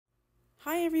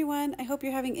Hi everyone, I hope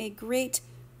you're having a great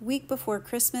week before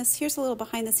Christmas. Here's a little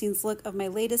behind the scenes look of my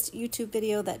latest YouTube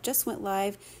video that just went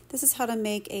live. This is how to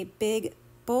make a big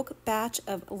bulk batch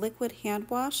of liquid hand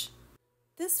wash.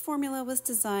 This formula was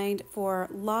designed for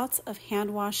lots of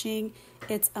hand washing.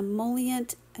 It's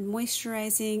emollient and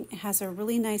moisturizing. It has a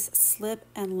really nice slip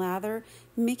and lather,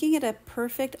 making it a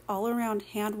perfect all-around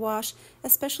hand wash,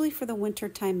 especially for the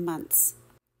wintertime months.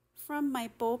 From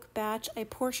my bulk batch, I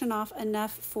portion off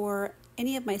enough for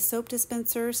any of my soap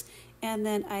dispensers, and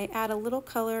then I add a little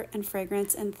color and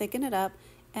fragrance and thicken it up,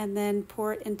 and then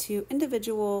pour it into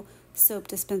individual soap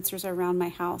dispensers around my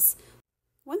house.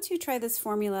 Once you try this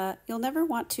formula, you'll never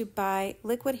want to buy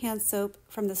liquid hand soap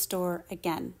from the store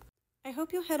again. I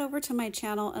hope you'll head over to my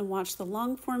channel and watch the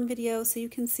long form video so you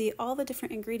can see all the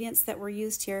different ingredients that were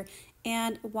used here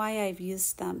and why I've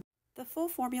used them. The full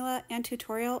formula and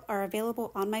tutorial are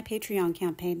available on my Patreon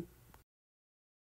campaign.